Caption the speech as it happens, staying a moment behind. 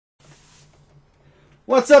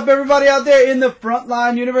What's up, everybody out there in the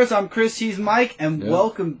Frontline universe? I'm Chris, he's Mike, and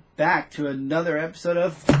welcome back to another episode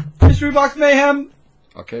of Mystery Box Mayhem.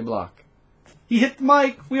 Arcade Block. He hit the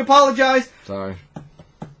mic. We apologize. Sorry.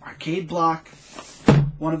 Arcade Block.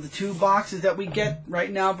 One of the two boxes that we get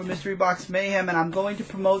right now for Mystery Box Mayhem, and I'm going to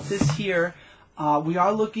promote this here. We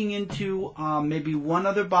are looking into maybe one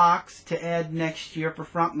other box to add next year for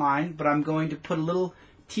Frontline, but I'm going to put a little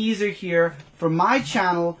teaser here for my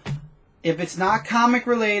channel. If it's not comic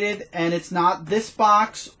related and it's not this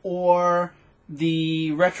box or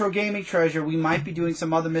the Retro Gaming Treasure, we might be doing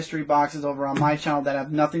some other mystery boxes over on my channel that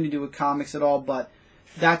have nothing to do with comics at all, but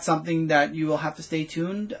that's something that you will have to stay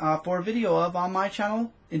tuned for a video of on my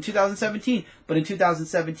channel in 2017. But in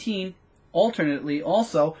 2017, alternately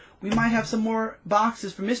also, we might have some more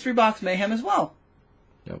boxes for Mystery Box Mayhem as well.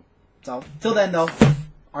 Yep. So, till then though,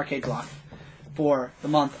 Arcade Block for the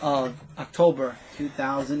month of October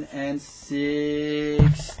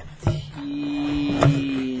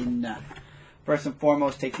 2016. First and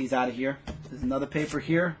foremost, take these out of here. There's another paper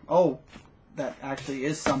here. Oh, that actually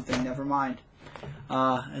is something. Never mind.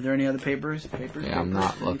 Are there any other papers? Yeah, papers? I'm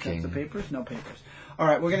not Any looking. types of papers? No papers. All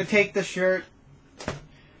right, we're going to take the shirt.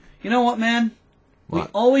 You know what, man? What?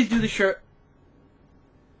 We always do the shirt.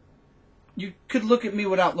 You could look at me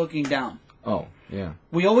without looking down. Oh, yeah.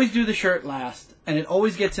 We always do the shirt last, and it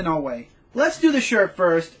always gets in our way. Let's do the shirt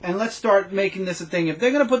first, and let's start making this a thing. If they're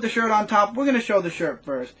going to put the shirt on top, we're going to show the shirt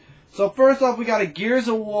first. So first off, we got a Gears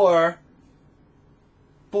of War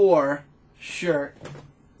 4 shirt. I'll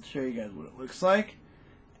show you guys what it looks like.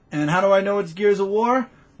 And how do I know it's Gears of War?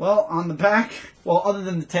 Well, on the back, well, other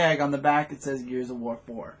than the tag, on the back it says Gears of War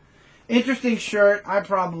 4. Interesting shirt. I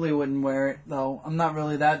probably wouldn't wear it, though. I'm not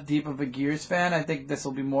really that deep of a Gears fan. I think this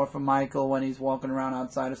will be more for Michael when he's walking around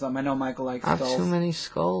outside or something. I know Michael likes I have skulls. too many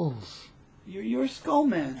skulls. You're a skull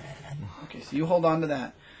man. Okay, so you hold on to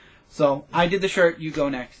that. So I did the shirt. You go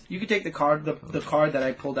next. You can take the card, the card that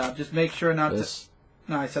I pulled out. Just make sure not to.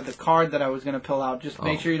 No, I said the card that I was going to pull out. Just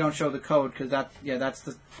make sure you don't show the code, because that's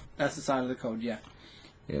the side of the code. Yeah.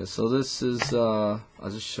 Yeah. So this is. I'll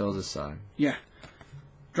just show this side. Yeah.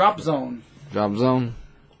 Drop Zone. Drop Zone.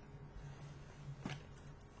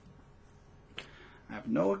 I have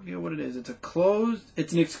no idea what it is. It's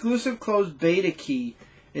an exclusive closed beta key.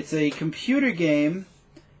 It's a computer game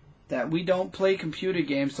that we don't play computer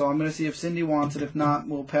games, so I'm going to see if Cindy wants it. If not,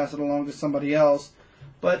 we'll pass it along to somebody else.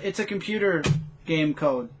 But it's a computer game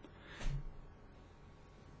code.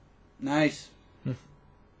 Nice.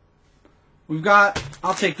 We've got,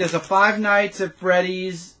 I'll take this, a Five Nights at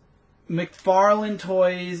Freddy's McFarlane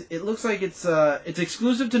Toys. It looks like it's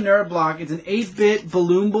exclusive to Nerd Block. It's an 8-bit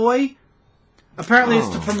Balloon Boy. Apparently it's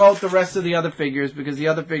to promote the rest of the other figures, because the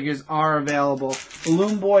other figures are available.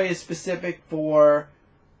 Balloon Boy is specific for,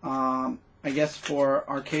 I guess, for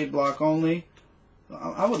Arcade Block only.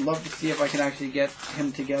 I would love to see if I can actually get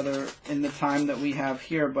him together in the time that we have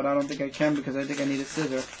here, but I don't think I can, because I think I need a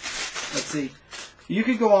scissor. Let's see. You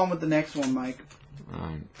could go on with the next one, Mike.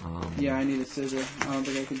 Alright. Yeah, I need a scissor. I don't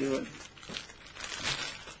think I can do it.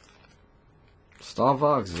 Star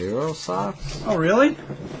Fox Zero socks? Oh, really?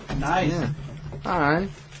 Nice. Yeah. Alright.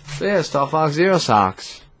 So yeah, Star Fox Zero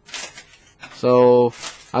socks. So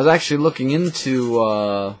I was actually looking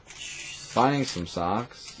into finding some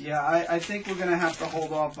socks. Yeah, I think we're going to have to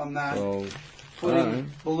hold off on that. So, putting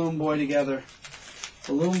Balloon Boy together.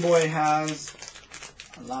 Balloon Boy has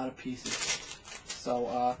a lot of pieces.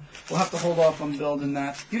 So we'll have to hold off on building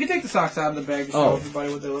that. You can take the socks out of the bag to show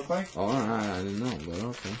everybody what they look like. Oh, alright, I didn't know, but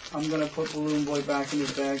okay. I'm going to put Balloon Boy back in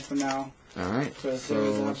his bag for now. Alright, So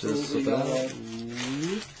let's just flip it out.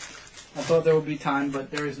 I thought there would be time,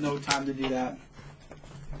 but there is no time to do that.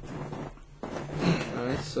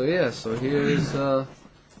 Alright, so yeah, so here's the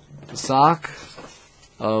sock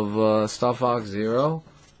of Star Fox Zero.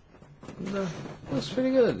 And, that's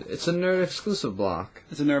pretty good. It's a nerd exclusive block.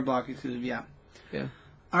 It's a Nerd Block exclusive, yeah. Yeah.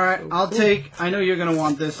 Alright, So I'll cool. take, I know you're going to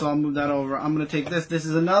want this, so I'll move that over. I'm going to take this. This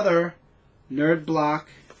is another Nerd Block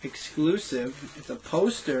exclusive. It's a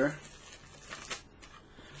poster.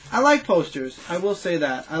 I like posters. I will say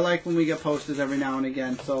that. I like when we get posters every now and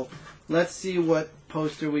again. So let's see what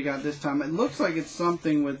poster we got this time. It looks like it's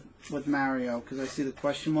something with Mario, because I see the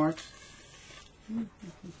question marks.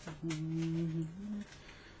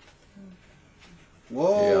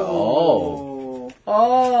 Whoa. Yeah.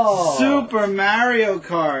 Oh. Super Mario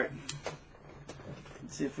Kart.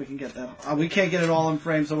 Let's see if we can get that. We can't get it all in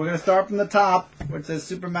frame, so we're going to start from the top, where it says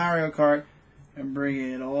Super Mario Kart, and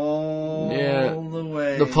bring it all the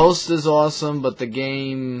way. The poster's awesome, but the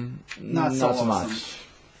game, not so awesome. much.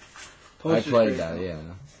 Poster's I played pretty that, cool. yeah.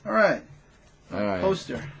 Alright. Alright.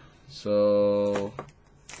 Poster. So,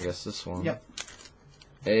 I guess this one. Yep.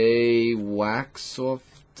 A wax-off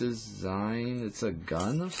design. It's a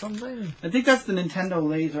gun or something? I think that's the Nintendo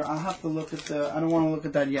laser. I'll have to look at the... I don't want to look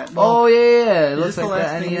at that yet. Oh, yeah. It looks this the like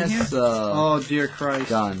last the thing in here? NES Oh, dear Christ.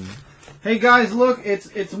 gun. Hey, guys, look.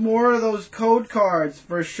 It's more of those code cards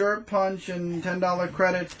for a shirt punch and $10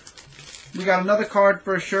 credit. We got another card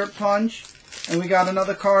for a shirt punch. And we got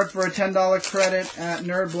another card for a $10 credit at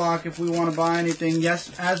Nerd Block if we want to buy anything.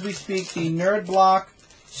 Yes, as we speak, the Nerd Block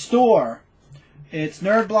store. It's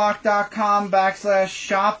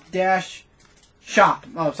nerdblock.com/shop-shop.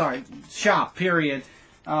 Oh, sorry. Shop, period.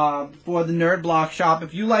 For the Nerd Block shop.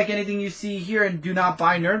 If you like anything you see here and do not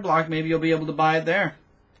buy Nerd Block, maybe you'll be able to buy it there.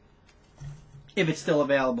 If it's still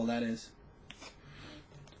available, that is.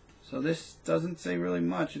 So this doesn't say really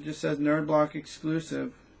much. It just says Nerd Block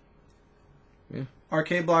exclusive. Yeah.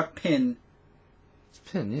 Arcade Block pin. It's a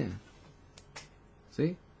pin, yeah.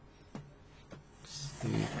 See?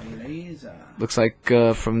 Laser. Looks like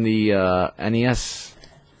from the NES.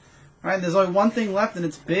 Alright, there's only one thing left, and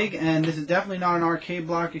it's big, and this is definitely not an Arcade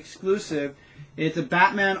Block exclusive. It's a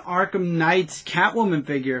Batman Arkham Knight's Catwoman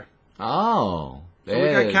figure. Oh. So we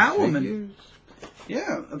got Catwoman. Figures.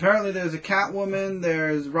 Yeah, apparently there's a Catwoman,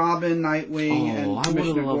 there's Robin, Nightwing, and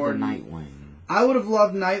Commissioner Gordon. Nightwing. I would have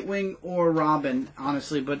loved Nightwing or Robin,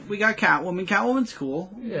 honestly, but we got Catwoman. Catwoman's cool.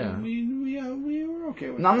 Yeah. We were okay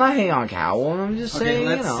with No, I'm not hating on Catwoman. I'm just saying,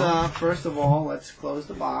 let's, you know. first of all, let's close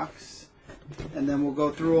the box. And then we'll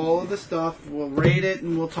go through all of the stuff. We'll rate it,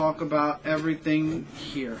 and we'll talk about everything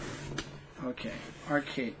here. Okay.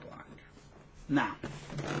 Arcade Block. Now,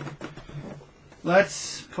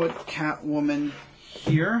 let's put Catwoman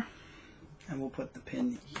here. And we'll put the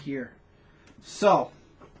pin here. So,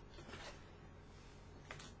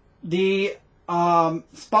 the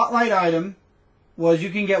spotlight item was you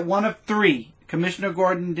can get one of three. Commissioner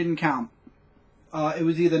Gordon didn't count. It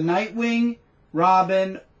was either Nightwing,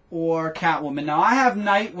 Robin, or Catwoman. Now, I have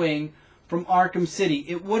Nightwing from Arkham City.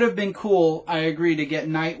 It would have been cool, I agree, to get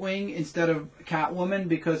Nightwing instead of Catwoman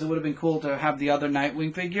because it would have been cool to have the other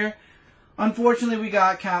Nightwing figure. Unfortunately, we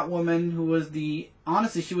got Catwoman, who was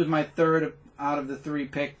honestly, she was my third out of the three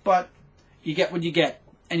picked, but you get what you get,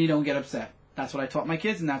 and you don't get upset. That's what I taught my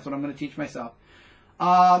kids, and that's what I'm going to teach myself.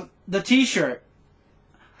 The t-shirt.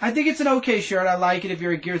 I think it's an okay shirt. I like it. If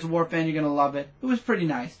you're a Gears of War fan, you're going to love it. It was pretty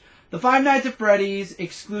nice. The Five Nights at Freddy's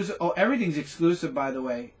exclusive. Oh, everything's exclusive, by the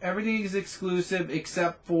way. Everything is exclusive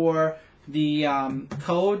except for the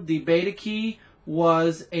code. The beta key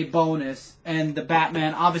was a bonus. And the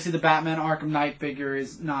Batman, obviously the Batman Arkham Knight figure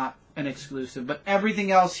is not an exclusive. But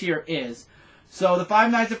everything else here is. So the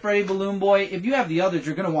Five Nights at Freddy Balloon Boy, if you have the others,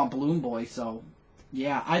 you're going to want Balloon Boy. So,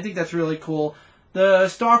 yeah, I think that's really cool. The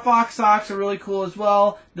Star Fox socks are really cool as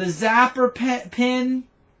well. The Zapper pin,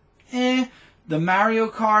 The Mario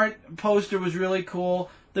Kart poster was really cool.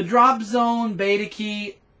 The Drop Zone beta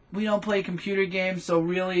key, we don't play computer games, so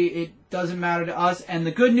really it doesn't matter to us. And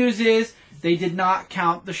the good news is they did not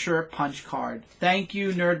count the shirt punch card. Thank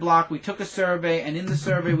you, Nerd Block. We took a survey, and in the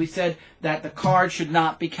survey we said that the card should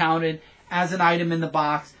not be counted as an item in the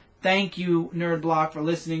box. Thank you, Nerd Block, for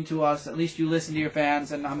listening to us. At least you listen to your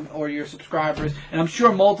fans and or your subscribers. And I'm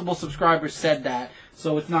sure multiple subscribers said that,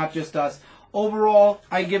 so it's not just us. Overall,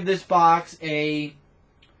 I give this box a...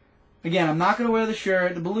 Again, I'm not going to wear the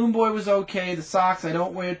shirt. The Balloon Boy was okay. The socks, I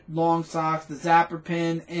don't wear long socks. The Zapper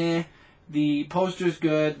pin, The poster's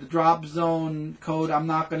good. The Drop Zone code I'm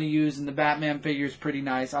not going to use. And the Batman figure is pretty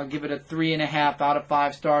nice. I'll give it a 3.5 out of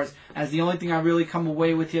 5 stars. As the only thing I really come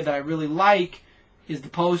away with here that I really like is the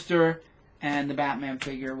poster and the Batman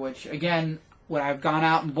figure. Which, again, would I have gone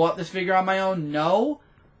out and bought this figure on my own? No.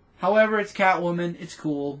 However, it's Catwoman. It's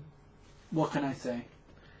cool. What can I say?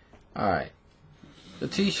 Alright. The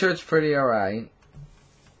t-shirt's pretty alright.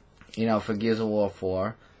 You know, for Gears of War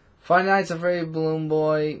 4. Five Nights at Freddy Balloon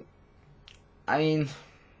Boy. I mean,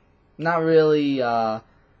 not really a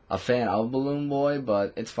fan of Balloon Boy,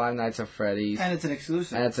 but it's Five Nights at Freddy's. And it's an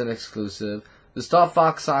exclusive. The Star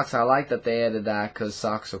Fox socks, I like that they added that because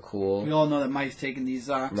socks are cool. We all know that Mike's taking these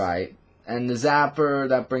socks. Right. And the Zapper,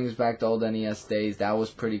 that brings back the old NES days. That was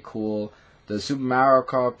pretty cool. The Super Mario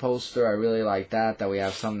Kart poster, I really like that we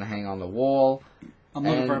have something to hang on the wall. I'm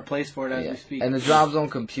looking for a place for it as we speak. And the Drop Zone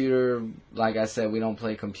computer, like I said, we don't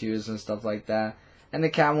play computers and stuff like that. And the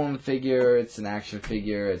Catwoman figure, it's an action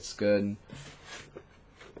figure, it's good.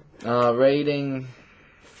 Rating,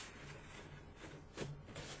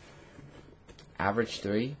 average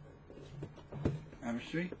 3. Average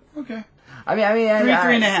 3? Okay. I mean,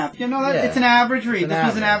 3.5. You know, it's an average read. This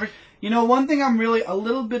was an average. You know, one thing I'm really a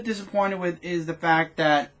little bit disappointed with is the fact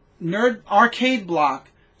that Arcade Block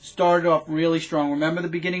started off really strong. Remember the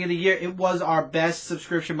beginning of the year? It was our best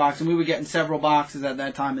subscription box, and we were getting several boxes at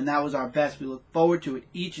that time, and that was our best. We looked forward to it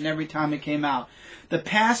each and every time it came out. The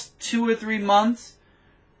past 2 or 3 months,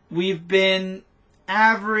 we've been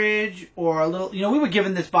average or a little, we were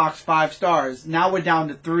giving this box 5 stars. Now we're down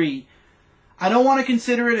to 3. I don't want to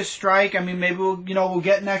consider it a strike. I mean, maybe we'll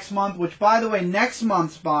get next month, which, by the way, next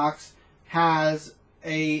month's box has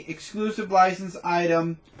a exclusive license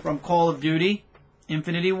item from Call of Duty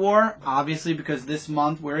Infinity War, obviously, because this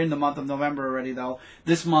month, we're in the month of November already, though.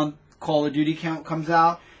 This month, Call of Duty comes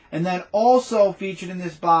out. And then also featured in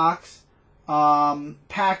this box,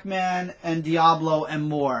 Pac-Man and Diablo and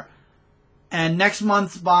more. And next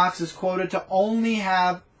month's box is quoted to only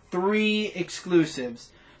have 3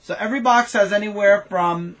 exclusives. So every box has anywhere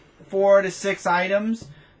from 4 to 6 items.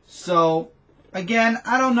 So, again,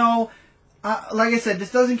 I don't know. Like I said,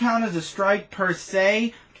 this doesn't count as a strike per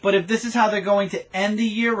se. But if this is how they're going to end the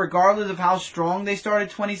year, regardless of how strong they started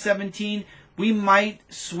 2017, we might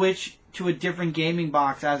switch to a different gaming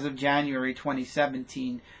box as of January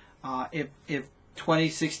 2017. If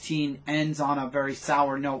 2016 ends on a very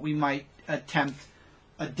sour note, we might attempt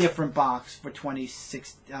a different box for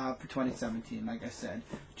 2017, like I said.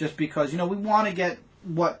 Just because, we want to get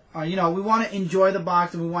what, we want to enjoy the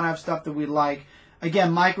box and we want to have stuff that we like.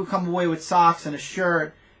 Again, Mike will come away with socks and a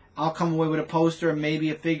shirt. I'll come away with a poster and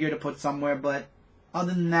maybe a figure to put somewhere, but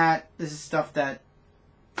other than that, this is stuff that,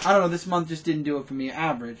 I don't know, this month just didn't do it for me.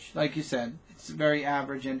 Average, like you said. It's very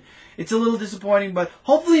average, and it's a little disappointing, but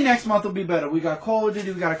hopefully next month will be better. We got Call of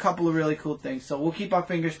Duty, we got a couple of really cool things, so we'll keep our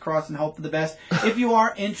fingers crossed and hope for the best. If you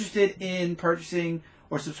are interested in purchasing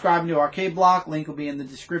or subscribing to Arcade Block, link will be in the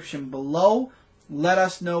description below. Let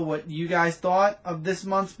us know what you guys thought of this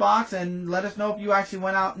month's box, and let us know if you actually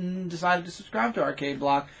went out and decided to subscribe to Arcade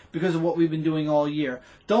Block because of what we've been doing all year.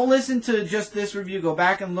 Don't listen to just this review. Go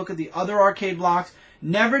back and look at the other Arcade Blocks.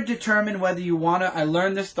 Never determine whether you want to, I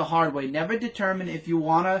learned this the hard way, never determine if you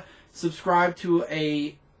want to subscribe to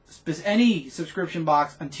any subscription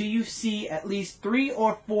box until you see at least 3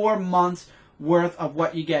 or 4 months worth of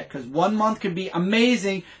what you get, because 1 month can be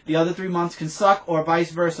amazing, the other 3 months can suck, or vice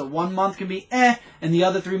versa. 1 month can be and the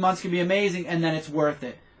other 3 months can be amazing, and then it's worth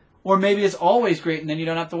it. Or maybe it's always great, and then you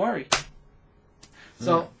don't have to worry.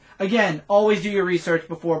 So, again, always do your research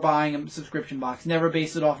before buying a subscription box. Never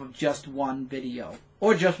base it off of just one video,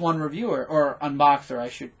 or just one reviewer, or unboxer, I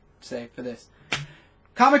should say, for this.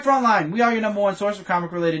 Comic Frontline, we are your #1 source for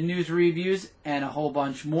comic-related news, reviews, and a whole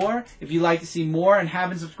bunch more. If you'd like to see more and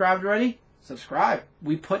haven't subscribed already, subscribe.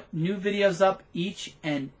 We put new videos up each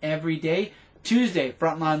and every day. Tuesday,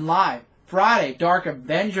 Frontline Live. Friday, Dark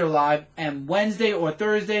Avenger Live. And Wednesday or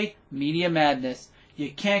Thursday, Media Madness. You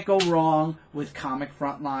can't go wrong with Comic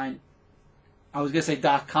Frontline. I was going to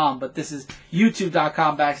say .com, but this is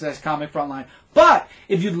youtube.com/Comic Frontline. But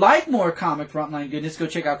if you'd like more Comic Frontline goodness, go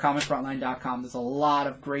check out comicfrontline.com. There's a lot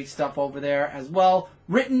of great stuff over there as well.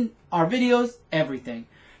 Written, our videos, everything.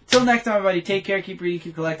 Till next time, everybody, take care, keep reading,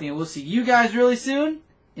 keep collecting, and we'll see you guys really soon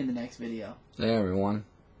in the next video. Hey, everyone.